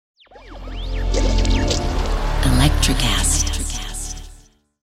Electrocast.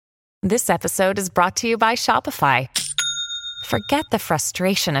 This episode is brought to you by Shopify. Forget the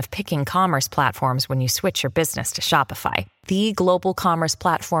frustration of picking commerce platforms when you switch your business to Shopify, the global commerce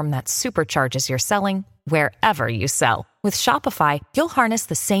platform that supercharges your selling wherever you sell. With Shopify, you'll harness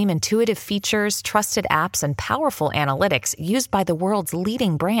the same intuitive features, trusted apps, and powerful analytics used by the world's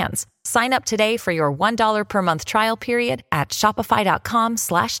leading brands. Sign up today for your $1 per month trial period at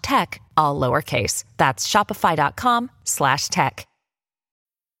shopify.com/tech, all lowercase. That's shopify.com/tech.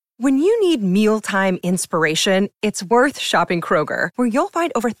 When you need mealtime inspiration, it's worth shopping Kroger, where you'll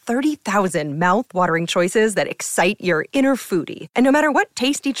find over 30,000 mouth-watering choices that excite your inner foodie. And no matter what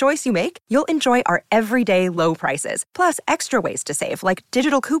tasty choice you make, you'll enjoy our everyday low prices, plus extra ways to save, like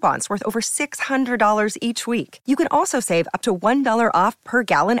digital coupons worth over $600 each week. You can also save up to $1 off per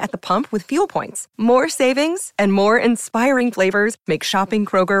gallon at the pump with fuel points. More savings and more inspiring flavors make shopping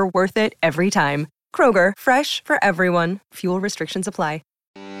Kroger worth it every time. Kroger, fresh for everyone. Fuel restrictions apply.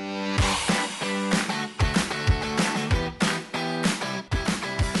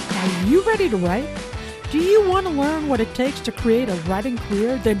 Are you ready to write? Do you want to learn what it takes to create a writing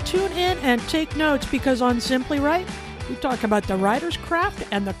career? Then tune in and take notes, because on Simply Write, we talk about the writer's craft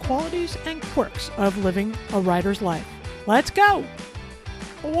and the qualities and quirks of living a writer's life. Let's go!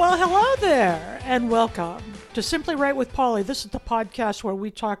 Well, hello there, and welcome to Simply Write with Polly. This is the podcast where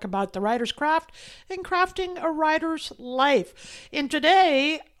we talk about the writer's craft and crafting a writer's life. And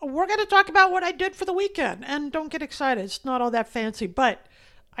today, we're going to talk about what I did for the weekend. And don't get excited, it's not all that fancy, but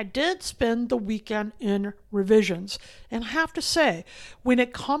I did spend the weekend in revisions. And I have to say, when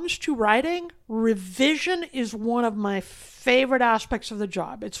it comes to writing, revision is one of my favorite aspects of the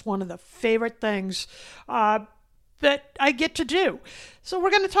job. It's one of the favorite things that I get to do. So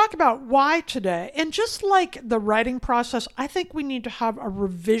we're going to talk about why today. And just like the writing process, I think we need to have a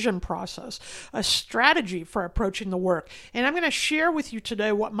revision process, a strategy for approaching the work. And I'm going to share with you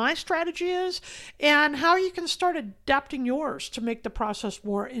today what my strategy is and how you can start adapting yours to make the process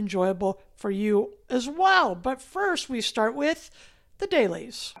more enjoyable for you as well. But first, we start with the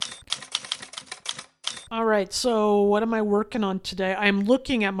dailies. All right, so what am I working on today? I'm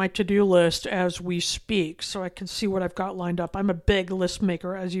looking at my to-do list as we speak, so I can see what I've got lined up. I'm a big list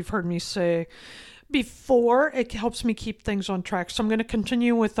maker, as you've heard me say before. It helps me keep things on track. So I'm going to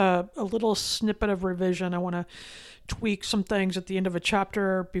continue with a little snippet of revision. I want to tweak some things at the end of a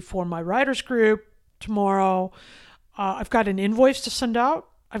chapter before my writers group tomorrow. I've got an invoice to send out.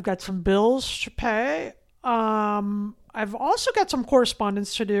 I've got some bills to pay. I've also got some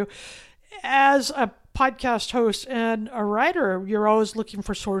correspondence to do. As a podcast host and a writer, you're always looking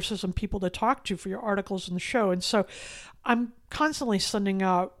for sources and people to talk to for your articles in the show. And so I'm constantly sending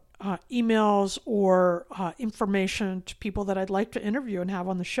out emails or information to people that I'd like to interview and have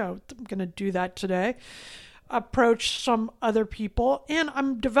on the show. I'm going to do that today. Approach some other people. And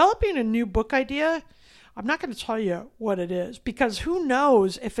I'm developing a new book idea. I'm not going to tell you what it is, because who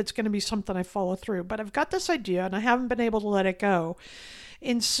knows if it's going to be something I follow through. But I've got this idea and I haven't been able to let it go.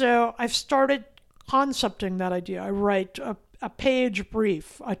 And so I've started concepting that idea. I write a page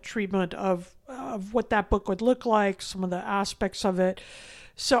brief, a treatment of what that book would look like, some of the aspects of it,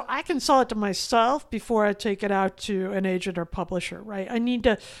 so I can sell it to myself before I take it out to an agent or publisher, right? I need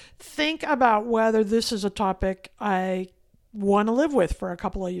to think about whether this is a topic I want to live with for a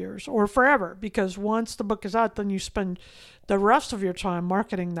couple of years or forever, because once the book is out, then you spend the rest of your time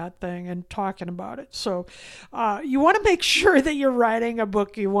marketing that thing and talking about it. So you want to make sure that you're writing a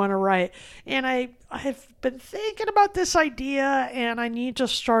book you want to write. And I've been thinking about this idea, and I need to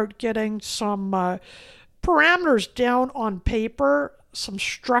start getting some parameters down on paper, some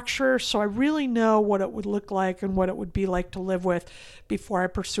structure, so I really know what it would look like and what it would be like to live with before I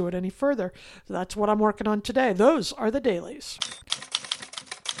pursue it any further. That's what I'm working on today. Those are the dailies.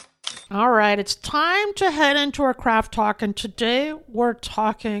 All right, it's time to head into our craft talk, and today we're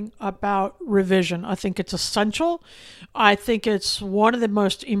talking about revision. I think it's essential. I think it's one of the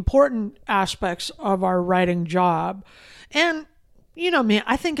most important aspects of our writing job. And you know me,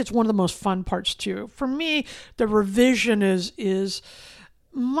 I think it's one of the most fun parts too. For me, the revision is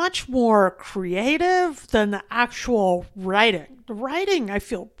much more creative than the actual writing. The writing, I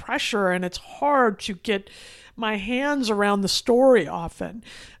feel pressure, and it's hard to get my hands around the story often.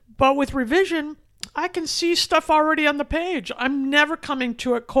 But with revision, I can see stuff already on the page. I'm never coming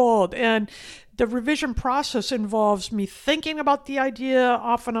to it cold. And the revision process involves me thinking about the idea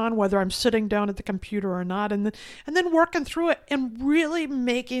off and on, whether I'm sitting down at the computer or not, and then working through it and really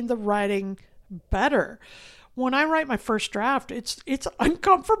making the writing better. When I write my first draft, it's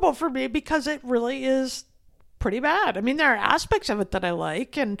uncomfortable for me because it really is pretty bad. I mean, there are aspects of it that I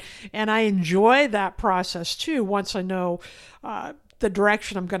like, and I enjoy that process too once I know the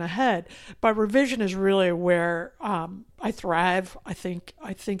direction I'm going to head. But revision is really where I thrive. I think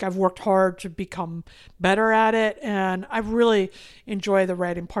I've worked hard to become better at it, and I really enjoy the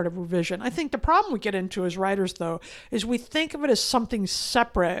writing part of revision. I think the problem we get into as writers, though, is we think of it as something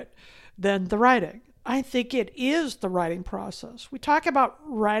separate than the writing. I think it is the writing process. We talk about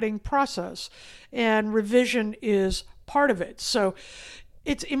writing process, and revision is part of it. So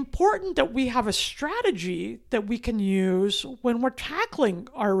it's important that we have a strategy that we can use when we're tackling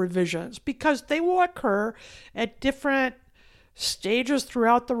our revisions, because they will occur at different stages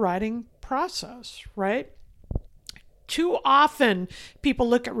throughout the writing process, right? Too often, people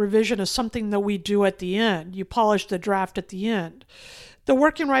look at revision as something that we do at the end. You polish the draft at the end. The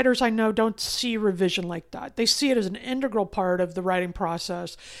working writers I know don't see revision like that. They see it as an integral part of the writing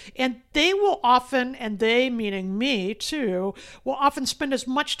process. And they will often, and they meaning me too, will often spend as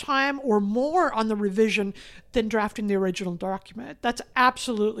much time or more on the revision than drafting the original document. That's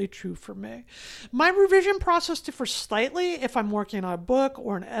absolutely true for me. My revision process differs slightly if I'm working on a book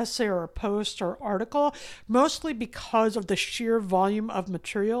or an essay or a post or article, mostly because of the sheer volume of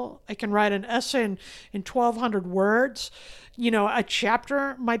material. I can write an essay in 1,200 words. A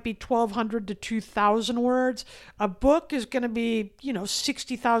chapter might be 1,200 to 2,000 words. A book is going to be,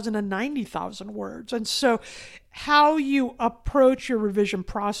 60,000 and 90,000 words. And so how you approach your revision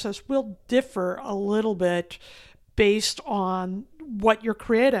process will differ a little bit based on what you're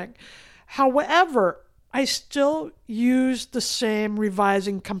creating. However, I still use the same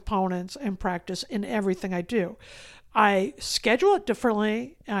revising components and practice in everything I do. I schedule it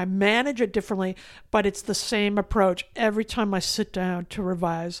differently, I manage it differently, but it's the same approach every time I sit down to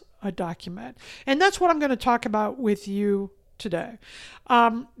revise a document. And that's what I'm going to talk about with you today.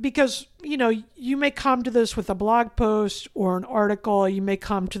 Because, you may come to this with a blog post or an article, you may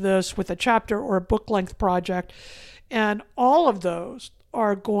come to this with a chapter or a book-length project, and all of those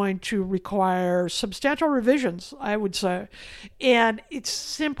are going to require substantial revisions, I would say. And it's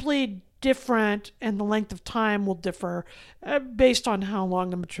simply different, and the length of time will differ based on how long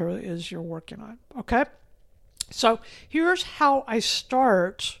the material is you're working on. Okay? So here's how I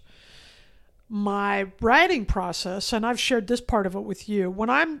start my writing process, and I've shared this part of it with you. When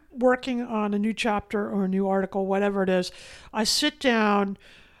I'm working on a new chapter or a new article, whatever it is, I sit down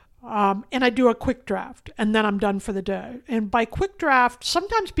and I do a quick draft, and then I'm done for the day. And by quick draft,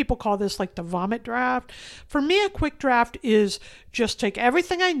 sometimes people call this like the vomit draft. For me, a quick draft is just take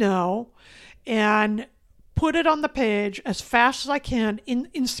everything I know and put it on the page as fast as I can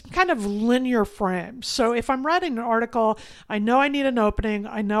in some kind of linear frame. So if I'm writing an article, I know I need an opening,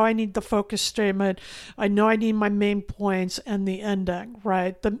 I know I need the focus statement, I know I need my main points and the ending,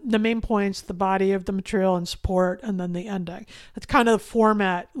 right? The main points, the body of the material and support, and then the ending. That's kind of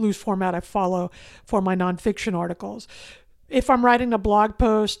the loose format I follow for my nonfiction articles. If I'm writing a blog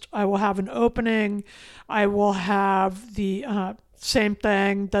post, I will have an opening, I will have the same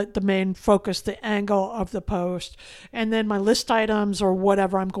thing, the main focus, the angle of the post, and then my list items or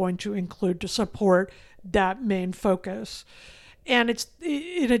whatever I'm going to include to support that main focus. And it's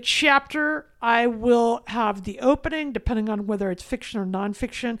in a chapter, I will have the opening, depending on whether it's fiction or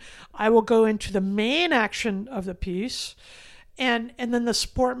nonfiction. I will go into the main action of the piece, and then the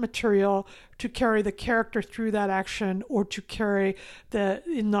support material to carry the character through that action, or to carry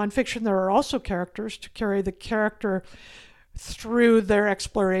in nonfiction, there are also characters, to carry the character through their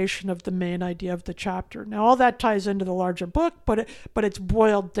exploration of the main idea of the chapter. Now, all that ties into the larger book, but it's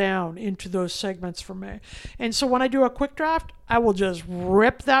boiled down into those segments for me. And so when I do a quick draft, I will just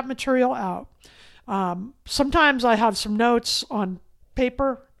rip that material out. Sometimes I have some notes on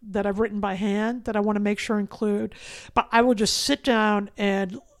paper that I've written by hand that I want to make sure include, but I will just sit down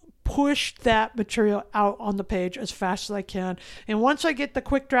and push that material out on the page as fast as I can. And once I get the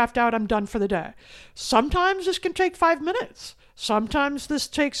quick draft out, I'm done for the day. Sometimes this can take 5 minutes. Sometimes this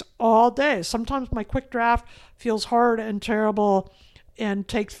takes all day. Sometimes my quick draft feels hard and terrible and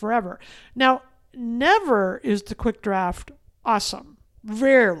takes forever. Now, never is the quick draft awesome.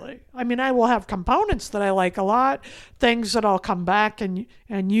 Rarely. I mean, I will have components that I like a lot, things that I'll come back and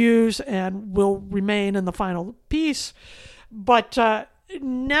use and will remain in the final piece. But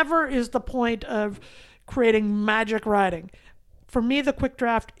never is the point of creating magic writing. For me, the quick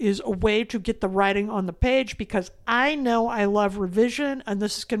draft is a way to get the writing on the page, because I know I love revision, and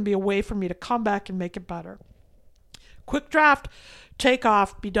this is going to be a way for me to come back and make it better. Quick draft, take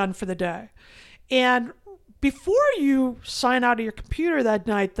off, be done for the day. And before you sign out of your computer that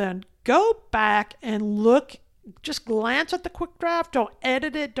night, then go back and look just glance at the quick draft. Don't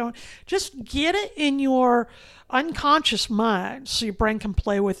edit it. Don't just get it in your unconscious mind so your brain can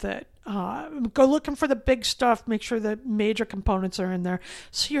play with it. Go looking for the big stuff. Make sure that major components are in there.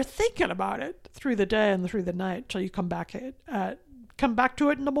 So you're thinking about it through the day and through the night till you come back to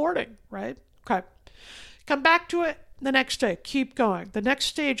it in the morning, right? Okay. Come back to it the next day. Keep going. The next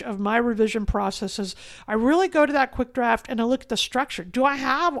stage of my revision process is I really go to that quick draft and I look at the structure. Do I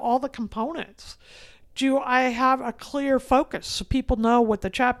have all the components? Do I have a clear focus so people know what the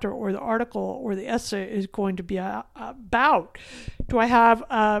chapter or the article or the essay is going to be about? Do I have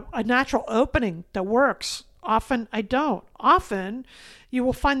a natural opening that works? Often I don't. Often you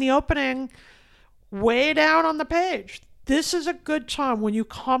will find the opening way down on the page. This is a good time when you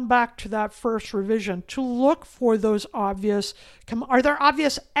come back to that first revision to look for those obvious, are there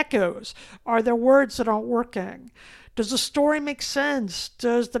obvious echoes? Are there words that aren't working? Does the story make sense?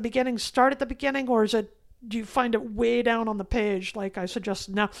 Does the beginning start at the beginning, or do you find it way down on the page like I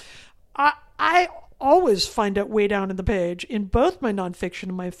suggested? Now, I always find it way down in the page in both my nonfiction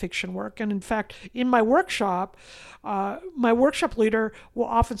and my fiction work. And in fact, in my workshop leader will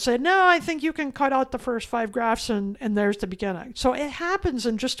often say, no, I think you can cut out the first 5 graphs and there's the beginning. So it happens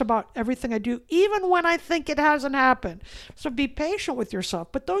in just about everything I do, even when I think it hasn't happened. So be patient with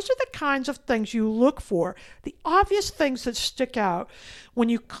yourself. But those are the kinds of things you look for, the obvious things that stick out when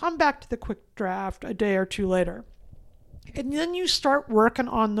you come back to the quick draft a day or two later. And then you start working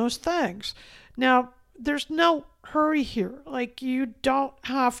on those things. Now, there's no hurry here. Like, you don't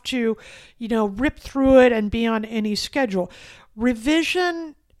have to, rip through it and be on any schedule.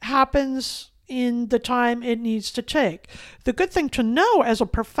 Revision happens in the time it needs to take. The good thing to know as a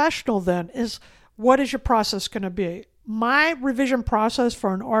professional then is, what is your process going to be? My revision process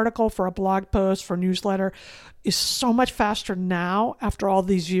for an article, for a blog post, for a newsletter is so much faster now after all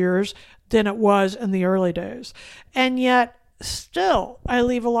these years than it was in the early days. And yet, still, I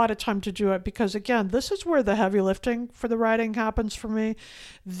leave a lot of time to do it because, again, this is where the heavy lifting for the writing happens for me.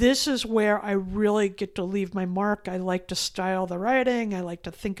 This is where I really get to leave my mark. I like to style the writing. I like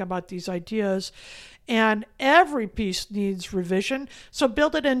to think about these ideas. And every piece needs revision, so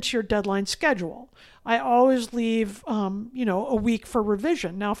build it into your deadline schedule. I always leave, a week for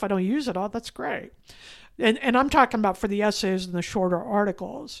revision. Now, if I don't use it all, that's great. And I'm talking about for the essays and the shorter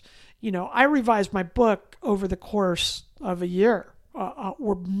articles. I revise my book over the course of a year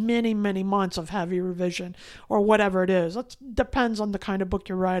or many, many months of heavy revision or whatever it is. It depends on the kind of book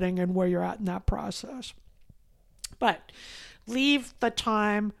you're writing and where you're at in that process. But leave the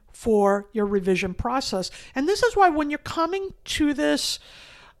time for your revision process. And this is why when you're coming to this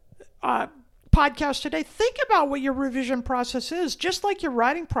podcast today, think about what your revision process is, just like your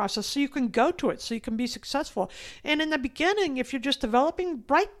writing process, so you can go to it, so you can be successful. And in the beginning, if you're just developing,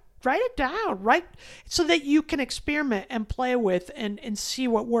 write it down, right? So that you can experiment and play with and see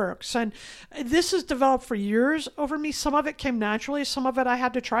what works. And this has developed for years over me. Some of it came naturally. Some of it I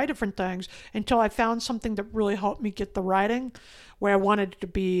had to try different things until I found something that really helped me get the writing where I wanted it to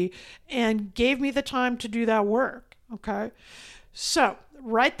be and gave me the time to do that work. Okay. So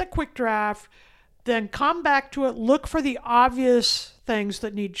write the quick draft, then come back to it. Look for the obvious things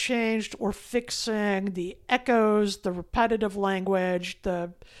that need changed or fixing, the echoes, the repetitive language,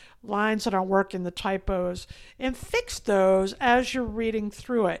 the lines that aren't working, the typos, and fix those as you're reading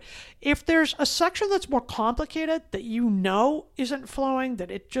through it. If there's a section that's more complicated that isn't flowing,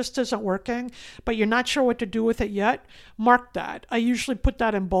 that it just isn't working, but you're not sure what to do with it yet, mark that. I usually put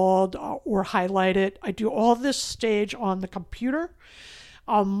that in bold or highlight it. I do all this stage on the computer.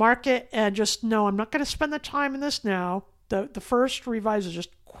 I'll mark it and just know I'm not going to spend the time in this now. The first revise is just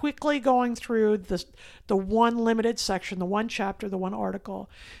quickly going through the one limited section, the one chapter, the one article,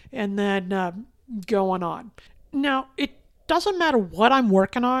 and then going on. Now, it doesn't matter what I'm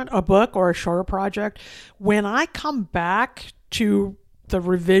working on, a book or a shorter project. When I come back to the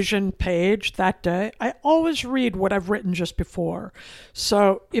revision page that day, I always read what I've written just before.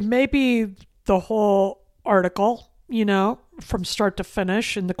 So it may be the whole article, from start to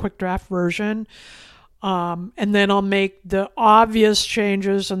finish in the quick draft version. And then I'll make the obvious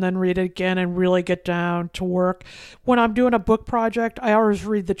changes and then read it again and really get down to work. When I'm doing a book project, I always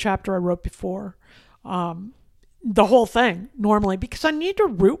read the chapter I wrote before. The whole thing normally, because I need to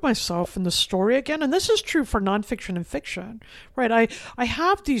root myself in the story again. And this is true for nonfiction and fiction, right? I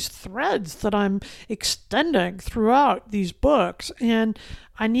have these threads that I'm extending throughout these books, and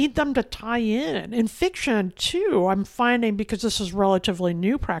I need them to tie in. In fiction, too, I'm finding, because this is relatively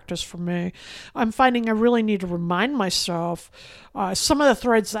new practice for me, I'm finding I really need to remind myself some of the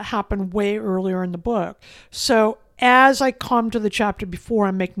threads that happen way earlier in the book. So as I come to the chapter before,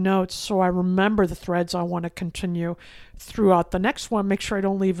 I make notes so I remember the threads I want to continue throughout the next one. Make sure I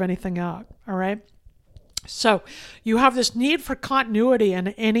don't leave anything out. All right. So you have this need for continuity in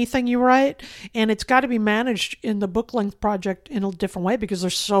anything you write, and it's got to be managed in the book length project in a different way because they're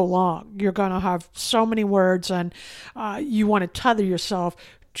so long. You're going to have so many words, and you want to tether yourself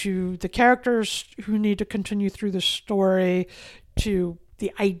to the characters who need to continue through the story, to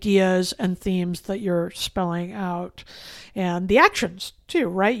the ideas and themes that you're spelling out, and the actions too,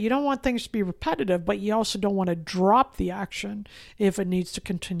 right? You don't want things to be repetitive, but you also don't want to drop the action if it needs to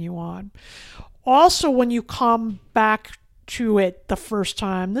continue on. Also, when you come back to it the first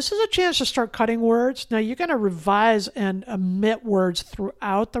time, this is a chance to start cutting words. Now, you're going to revise and omit words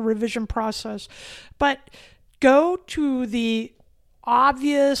throughout the revision process, but go to the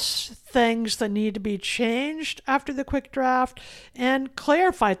obvious things that need to be changed after the quick draft and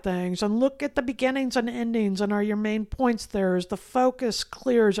clarify things and look at the beginnings and endings and are your main points there? Is the focus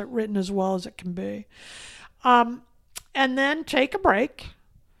clear? Is it written as well as it can be? And then take a break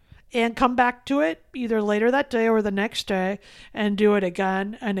and come back to it either later that day or the next day and do it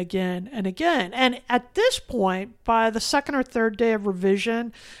again and again and again. And at this point, by the second or third day of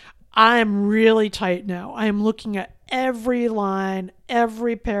revision, I am really tight now. I am looking at every line,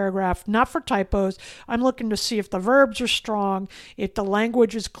 every paragraph, not for typos. I'm looking to see if the verbs are strong, if the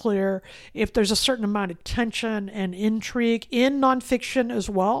language is clear, if there's a certain amount of tension and intrigue in nonfiction as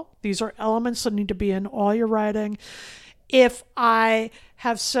well. These are elements that need to be in all your writing. If I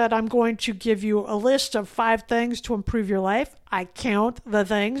have said I'm going to give you a list of 5 things to improve your life, I count the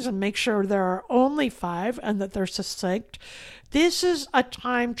things and make sure there are only 5 and that they're succinct. This is a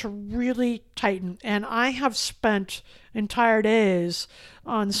time to really tighten, and I have spent entire days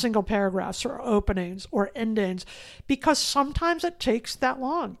on single paragraphs or openings or endings because sometimes it takes that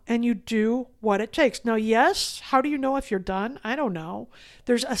long and you do what it takes. Now, yes, how do you know if you're done? I don't know.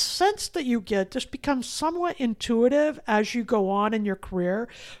 There's a sense that you get. This becomes somewhat intuitive as you go on in your career.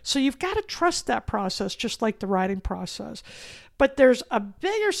 So you've got to trust that process just like the writing process. But there's a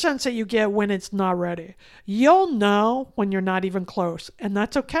bigger sense that you get when it's not ready. You'll know when you're not even close, and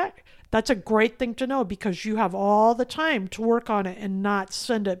that's okay. That's a great thing to know because you have all the time to work on it and not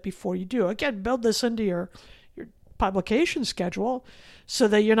send it before you do. Again, build this into your publication schedule so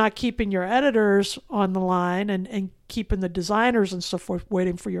that you're not keeping your editors on the line and keeping the designers and so forth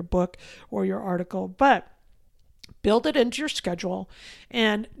waiting for your book or your article. But build it into your schedule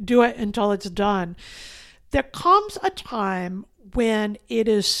and do it until it's done. There comes a time when it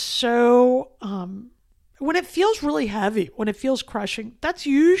is so, when it feels really heavy, when it feels crushing. That's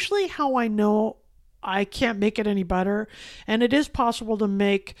usually how I know I can't make it any better. And it is possible to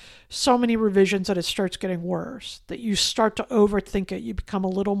make so many revisions that it starts getting worse, that you start to overthink it. You become a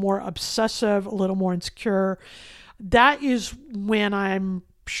little more obsessive, a little more insecure. That is when I'm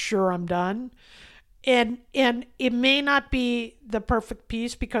sure I'm done. And it may not be the perfect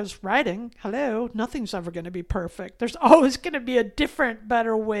piece because writing, hello, nothing's ever going to be perfect. There's always going to be a different,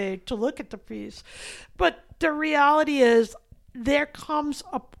 better way to look at the piece. But the reality is there comes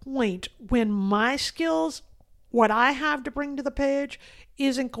a point when my skills, what I have to bring to the page,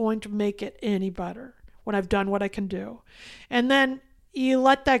 isn't going to make it any better when I've done what I can do. And then you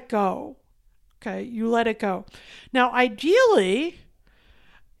let that go. Okay, you let it go. Now, ideally,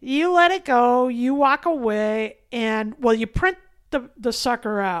 you let it go, you walk away, and, well, you print the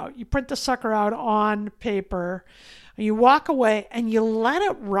sucker out. You print the sucker out on paper, and you walk away, and you let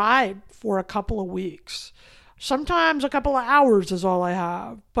it ride for a couple of weeks. Sometimes a couple of hours is all I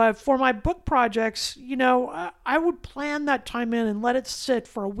have. But for my book projects, I would plan that time in and let it sit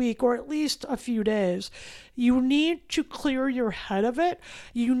for a week or at least a few days. You need to clear your head of it.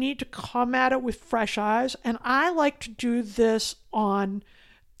 You need to come at it with fresh eyes. And I like to do this on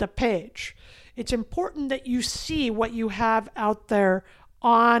the page. It's important that you see what you have out there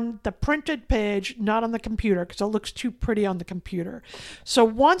on the printed page, not on the computer, because it looks too pretty on the computer. So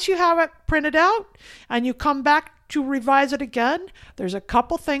once you have it printed out and you come back to revise it again, there's a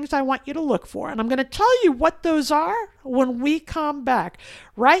couple things I want you to look for. And I'm going to tell you what those are when we come back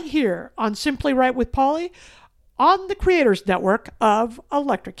right here on Simply Write with Polly on the Creators Network of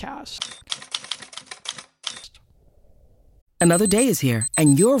Electricast. Another day is here,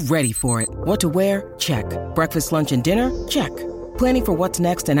 and you're ready for it. What to wear? Check. Breakfast, lunch, and dinner? Check. Planning for what's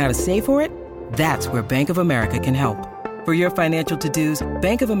next and how to save for it? That's where Bank of America can help. For your financial to-dos,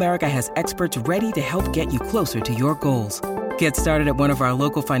 Bank of America has experts ready to help get you closer to your goals. Get started at one of our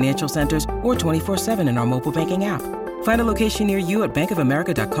local financial centers or 24/7 in our mobile banking app. Find a location near you at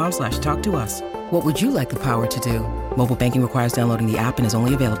bankofamerica.com/talktous. What would you like the power to do? Mobile banking requires downloading the app and is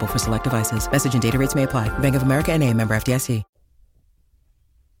only available for select devices. Message and data rates may apply. Bank of America N.A., member FDIC.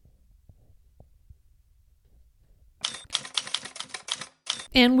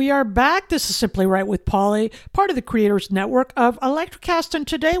 And we are back. This is Simply Right with Polly, part of the Creators Network of Electrocast. And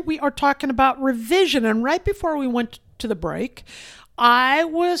today we are talking about revision. And right before we went to the break, I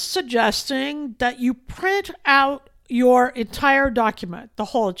was suggesting that you print out your entire document, the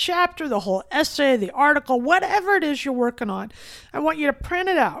whole chapter, the whole essay, the article, whatever it is you're working on. I want you to print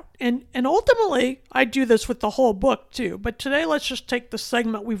it out. And ultimately, I do this with the whole book too. But today, let's just take the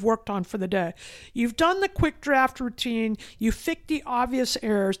segment we've worked on for the day. You've done the quick draft routine. You fixed the obvious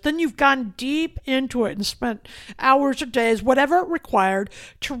errors. Then you've gone deep into it and spent hours or days, whatever it required,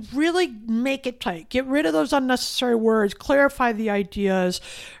 to really make it tight. Get rid of those unnecessary words, clarify the ideas,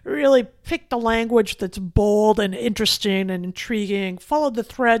 really pick the language that's bold and interesting and intriguing, follow the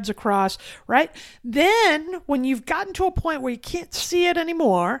threads across, right? Then, when you've gotten to a point where you can't see it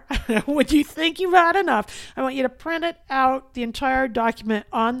anymore, when you think you've had enough, I want you to print it out, the entire document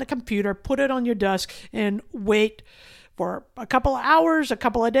on the computer, put it on your desk, and wait for a couple of hours, a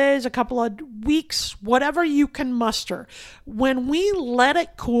couple of days, a couple of weeks, whatever you can muster. When we let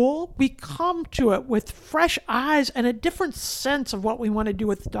it cool, we come to it with fresh eyes and a different sense of what we want to do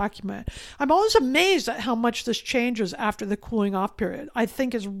with the document. I'm always amazed at how much this changes after the cooling off period. I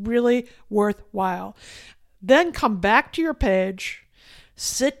think is really worthwhile. Then come back to your page,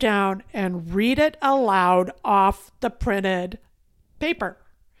 sit down and read it aloud off the printed paper.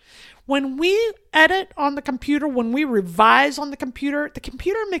 When we edit on the computer, when we revise on the computer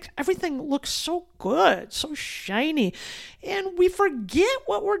makes everything look so good, so shiny, and we forget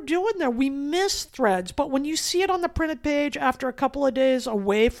what we're doing there. We miss threads, but when you see it on the printed page after a couple of days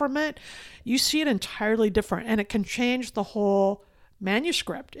away from it, you see it entirely different, and it can change the whole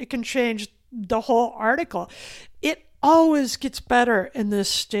manuscript. It can change the whole article. It always gets better in this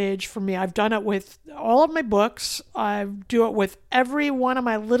stage for me. I've done it with all of my books. I do it with every one of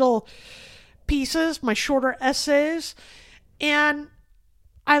my little pieces, my shorter essays, and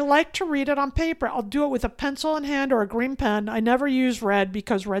I like to read it on paper. I'll do it with a pencil in hand or a green pen. I never use red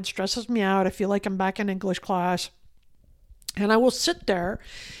because red stresses me out. I feel like I'm back in English class. And I will sit there,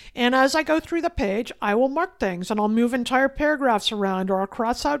 and as I go through the page, I will mark things, and I'll move entire paragraphs around, or I'll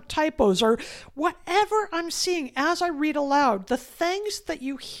cross out typos, or whatever I'm seeing as I read aloud. The things that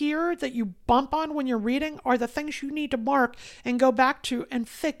you hear, that you bump on when you're reading, are the things you need to mark and go back to and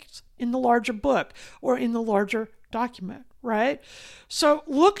fix in the larger book or in the larger document, right? So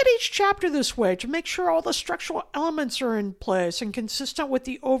look at each chapter this way to make sure all the structural elements are in place and consistent with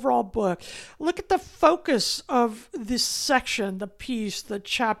the overall book. Look at the focus of this section, the piece, the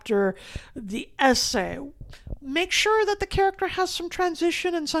chapter, the essay. Make sure that the character has some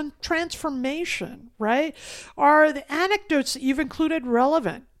transition and some transformation, right? Are the anecdotes that you've included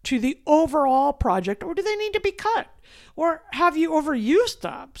relevant to the overall project, or do they need to be cut? Or have you overused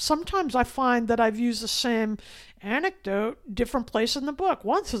them? Sometimes I find that I've used the same anecdote different place in the book.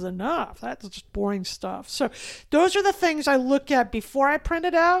 Once is enough. That's just boring stuff. So those are the things I look at before I print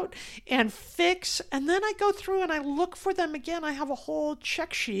it out and fix, and then I go through and I look for them again. I have a whole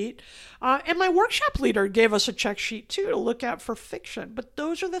check sheet, and my workshop leader gave us a check sheet too to look at for fiction. But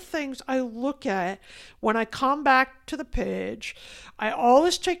those are the things I look at when I come back to the page. I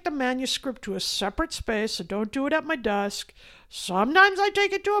always take the manuscript to a separate space, so don't do it at my desk. Sometimes I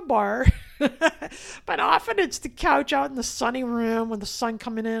take it to a bar, but often it's the couch out in the sunny room with the sun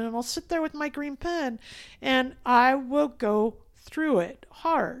coming in, and I'll sit there with my green pen and I will go through it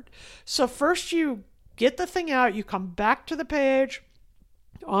hard. So first you get the thing out, you come back to the page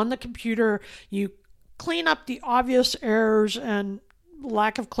on the computer, you clean up the obvious errors and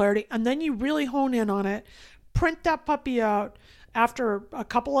lack of clarity, and then you really hone in on it, print that puppy out after a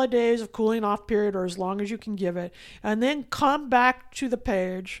couple of days of cooling off period, or as long as you can give it, and then come back to the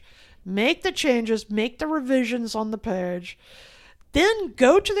page, make the changes, make the revisions on the page, then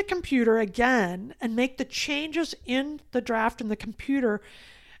go to the computer again and make the changes in the draft in the computer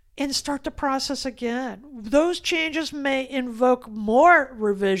and start the process again. Those changes may invoke more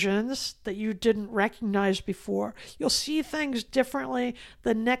revisions that you didn't recognize before. You'll see things differently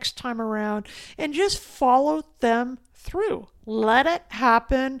the next time around, and just follow them through. Let it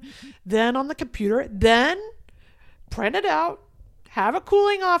happen then on the computer, then print it out, have a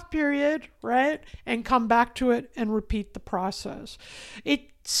cooling off period, right? And come back to it and repeat the process. It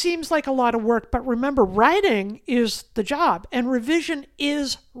seems like a lot of work, but remember, writing is the job and revision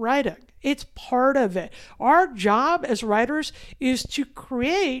is writing. It's part of it. Our job as writers is to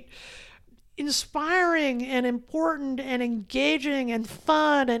create inspiring and important and engaging and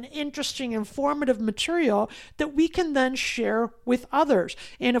fun and interesting, informative material that we can then share with others.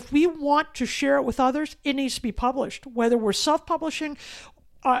 And if we want to share it with others, it needs to be published, whether we're self-publishing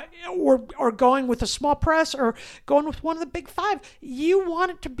or going with a small press or going with one of the big five. You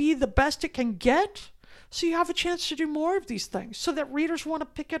want it to be the best it can get, so you have a chance to do more of these things, so that readers want to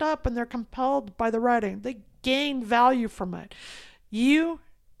pick it up and they're compelled by the writing. They gain value from it. You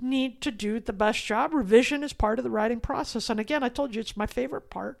need to do the best job. Revision is part of the writing process. And again, I told you it's my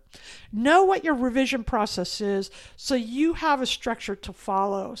favorite part. Know what your revision process is so you have a structure to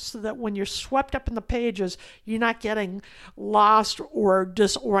follow, so that when you're swept up in the pages, you're not getting lost or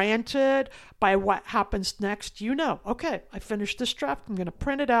disoriented by what happens next. You know, okay, I finished this draft. I'm going to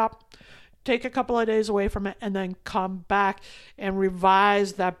print it out, take a couple of days away from it, and then come back and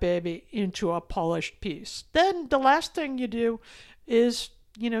revise that baby into a polished piece. Then the last thing you do is,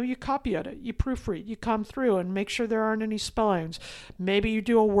 you copy edit, you proofread, you come through and make sure there aren't any spellings. Maybe you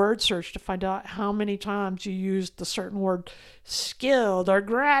do a word search to find out how many times you used the certain word skilled or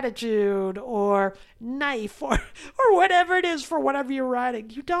gratitude or knife or whatever it is for whatever you're writing.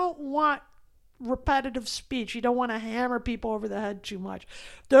 You don't want repetitive speech. You don't want to hammer people over the head too much.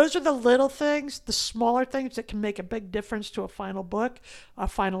 Those are the little things, the smaller things that can make a big difference to a final book, a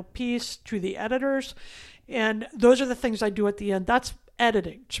final piece, to the editors. And those are the things I do at the end. That's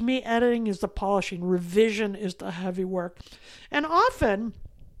editing. To me, editing is the polishing. Revision is the heavy work. And often,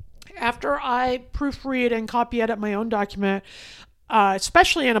 after I proofread and copy edit my own document,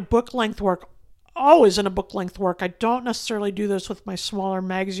 especially in a book-length work, always in a book-length work. I don't necessarily do this with my smaller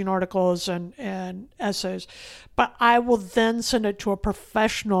magazine articles and essays, but I will then send it to a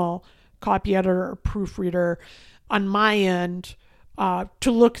professional copy editor or proofreader on my end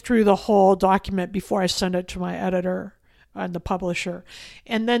to look through the whole document before I send it to my editor and the publisher.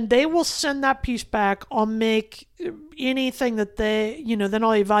 And then they will send that piece back. I'll make anything that they, then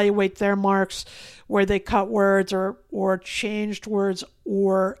I'll evaluate their marks where they cut words or changed words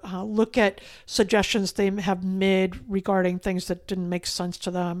or look at suggestions they have made regarding things that didn't make sense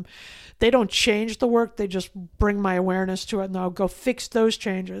to them. They don't change the work, they just bring my awareness to it, and I'll go fix those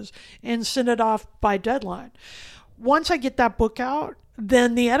changes and send it off by deadline. Once I get that book out,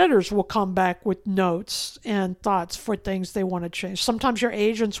 then the editors will come back with notes and thoughts for things they want to change. Sometimes your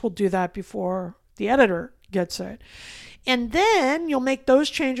agents will do that before the editor gets it. And then you'll make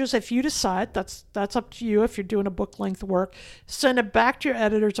those changes if you decide. That's up to you if you're doing a book-length work. Send it back to your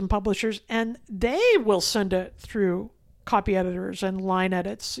editors and publishers, and they will send it through copy editors and line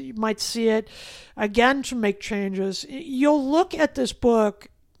edits. You might see it again to make changes. You'll look at this book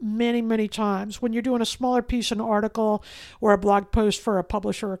many, many times. When you're doing a smaller piece, an article or a blog post for a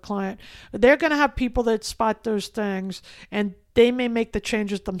publisher or client, they're going to have people that spot those things, and they may make the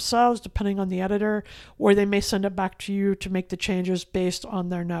changes themselves depending on the editor, or they may send it back to you to make the changes based on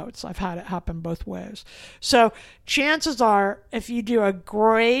their notes. I've had it happen both ways. So chances are, if you do a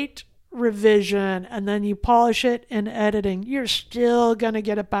great revision and then you polish it in editing, you're still going to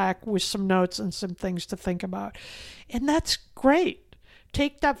get it back with some notes and some things to think about. And that's great.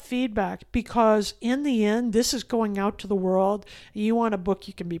 Take that feedback, because in the end, this is going out to the world. You want a book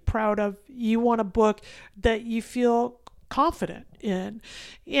you can be proud of. You want a book that you feel confident in.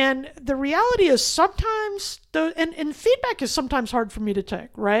 And the reality is sometimes, and feedback is sometimes hard for me to take,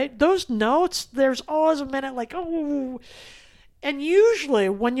 right? Those notes, there's always a minute like, oh. And usually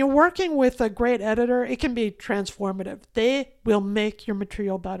when you're working with a great editor, it can be transformative. They will make your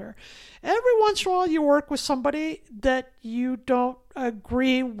material better. Every once in a while you work with somebody that you don't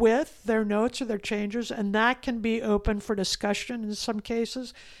agree with their notes or their changes, and that can be open for discussion in some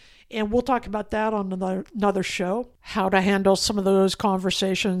cases. And we'll talk about that on another show, how to handle some of those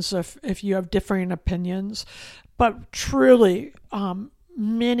conversations if you have differing opinions. But truly,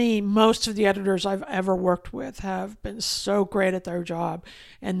 most of the editors I've ever worked with have been so great at their job,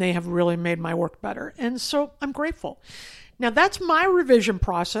 and they have really made my work better. And so I'm grateful. Now, that's my revision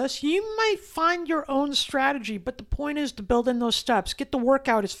process. You might find your own strategy, but the point is to build in those steps. Get the work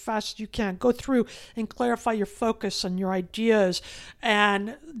out as fast as you can. Go through and clarify your focus and your ideas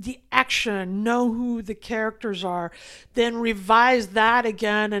and the action. Know who the characters are. Then revise that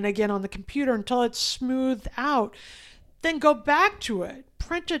again and again on the computer until it's smoothed out. Then go back to it,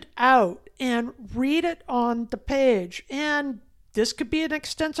 print it out, and read it on the page. And this could be an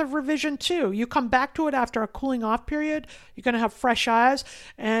extensive revision too. You come back to it after a cooling off period, you're going to have fresh eyes.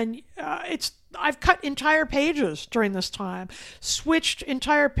 And I've cut entire pages during this time, switched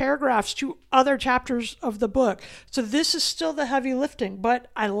entire paragraphs to other chapters of the book. So this is still the heavy lifting, but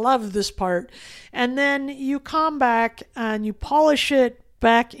I love this part. And then you come back and you polish it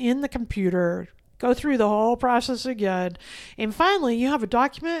back in the computer, go through the whole process again, and finally you have a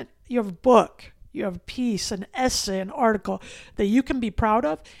document, you have a book, you have a piece, an essay, an article that you can be proud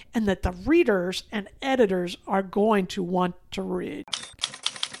of and that the readers and editors are going to want to read.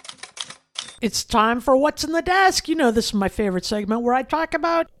 It's time for What's in the Desk. You know, this is my favorite segment where I talk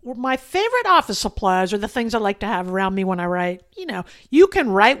about my favorite office supplies or the things I like to have around me when I write. You know, you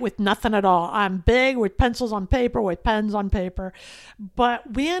can write with nothing at all. I'm big with pencils on paper, with pens on paper.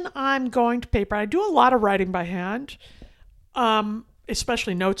 But when I'm going to paper, I do a lot of writing by hand,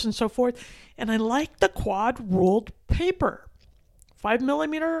 especially notes and so forth. And I like the quad ruled paper,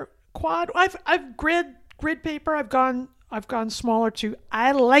 5mm quad. I've grid paper. I've gone smaller too.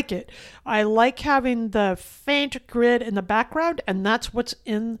 I like it. I like having the faint grid in the background, and that's what's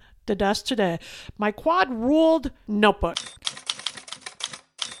in the desk today. My quad ruled notebook.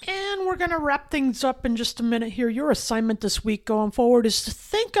 And we're going to wrap things up in just a minute here. Your assignment this week going forward is to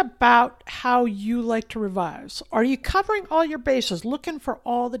think about how you like to revise. Are you covering all your bases, looking for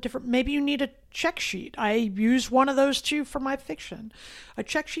all the different, maybe you need a check sheet. I use one of those too for my fiction. A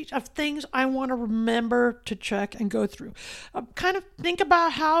check sheet of things I want to remember to check and go through. Kind of think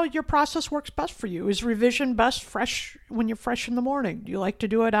about how your process works best for you. Is revision best fresh when you're fresh in the morning? Do you like to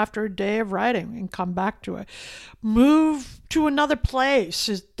do it after a day of writing and come back to it? Move to another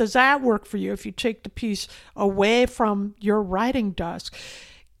place. Does that work for you if you take the piece away from your writing desk?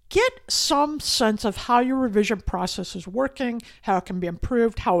 Get some sense of how your revision process is working, how it can be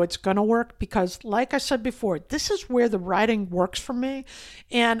improved, how it's going to work, because like I said before, this is where the writing works for me,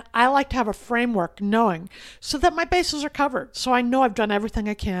 and I like to have a framework knowing so that my bases are covered, so I know I've done everything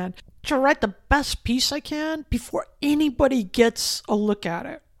I can to write the best piece I can before anybody gets a look at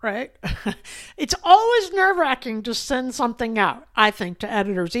it. Right? It's always nerve-wracking to send something out, I think, to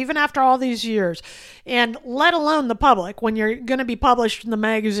editors, even after all these years, and let alone the public, when you're going to be published in the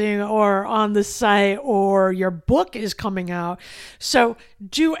magazine or on the site or your book is coming out. So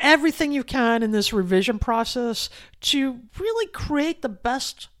do everything you can in this revision process to really create the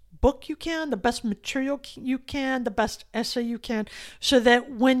best book you can, the best material you can, the best essay you can, so that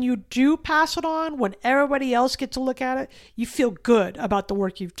when you do pass it on, when everybody else gets to look at it, you feel good about the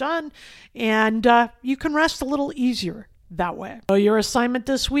work you've done, and you can rest a little easier that way. So your assignment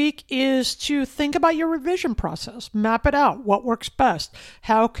this week is to think about your revision process, map it out, what works best,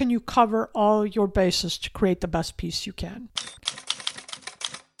 how can you cover all your bases to create the best piece you can.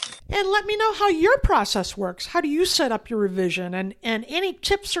 And let me know how your process works. How do you set up your revision? And any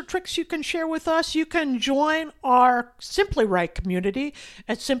tips or tricks you can share with us, you can join our Simply Write community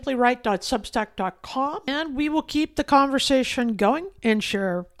at simplywrite.substack.com. And we will keep the conversation going and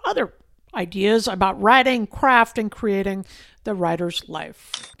share other ideas about writing, craft, and creating the writer's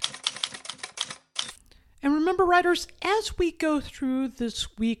life. And remember, writers, as we go through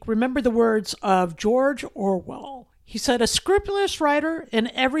this week, remember the words of George Orwell. He said, a scrupulous writer in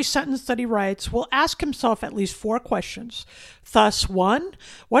every sentence that he writes will ask himself at least 4 questions. Thus, 1,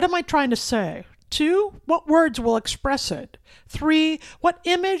 what am I trying to say? 2, what words will express it? 3, what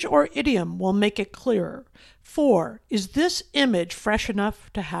image or idiom will make it clearer? 4, is this image fresh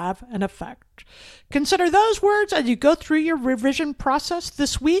enough to have an effect? Consider those words as you go through your revision process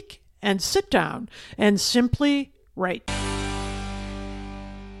this week, and sit down and simply write.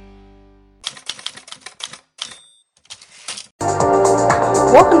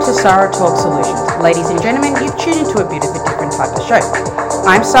 Welcome to Sarah Talk Solutions. Ladies and gentlemen, you've tuned into a bit of a different type of show.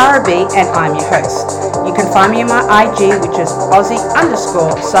 I'm Sarah B and I'm your host. You can find me on my IG, which is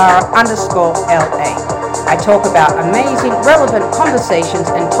Aussie_Sarah_LA. I talk about amazing, relevant conversations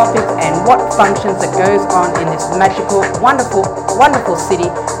and topics and what functions that goes on in this magical, wonderful, wonderful city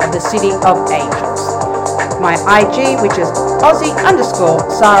of the City of Angels. My IG, which is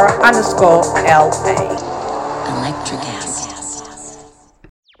Aussie_Sarah_LA. Electric acid.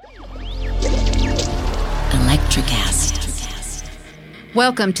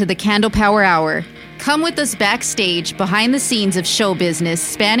 Welcome to the Candle Power Hour. Come with us backstage behind the scenes of show business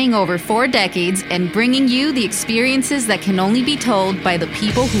spanning over 4 decades and bringing you the experiences that can only be told by the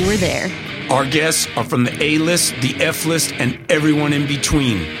people who were there. Our guests are from the A-list, the F-list, and everyone in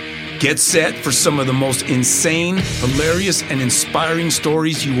between. Get set for some of the most insane, hilarious, and inspiring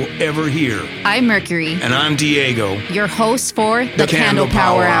stories you will ever hear. I'm Mercury. And I'm Diego. Your hosts for the Candle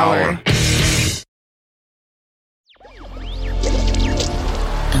Power Hour.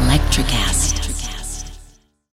 Electric acid.